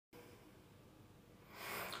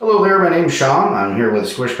Hello there, my name's Sean. I'm here with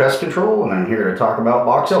Squish Pest Control, and I'm here to talk about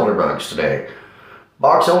box elder bugs today.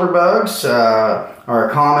 Box elder bugs are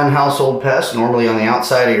a common household pest, normally on the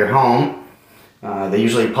outside of your home. They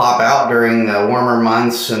usually pop out during the warmer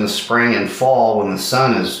months in the spring and fall when the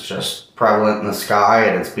sun is just prevalent in the sky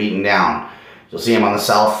and it's beaten down. You'll see them on the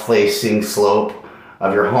south-facing slope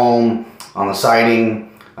of your home, on the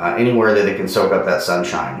siding, anywhere that they can soak up that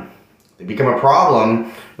sunshine. They become a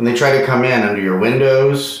problem when they try to come in under your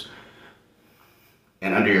windows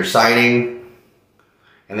and under your siding,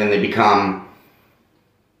 and then they become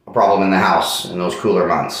a problem in the house in those cooler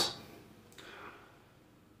months.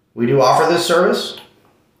 We do offer this service.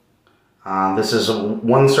 This is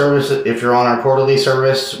one service. If you're on our quarterly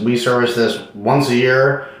service, we service this once a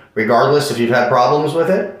year, regardless if you've had problems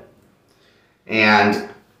with it.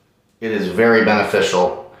 And it is very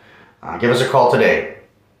beneficial. Give us a call today.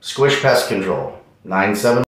 Squish Pest Control, 971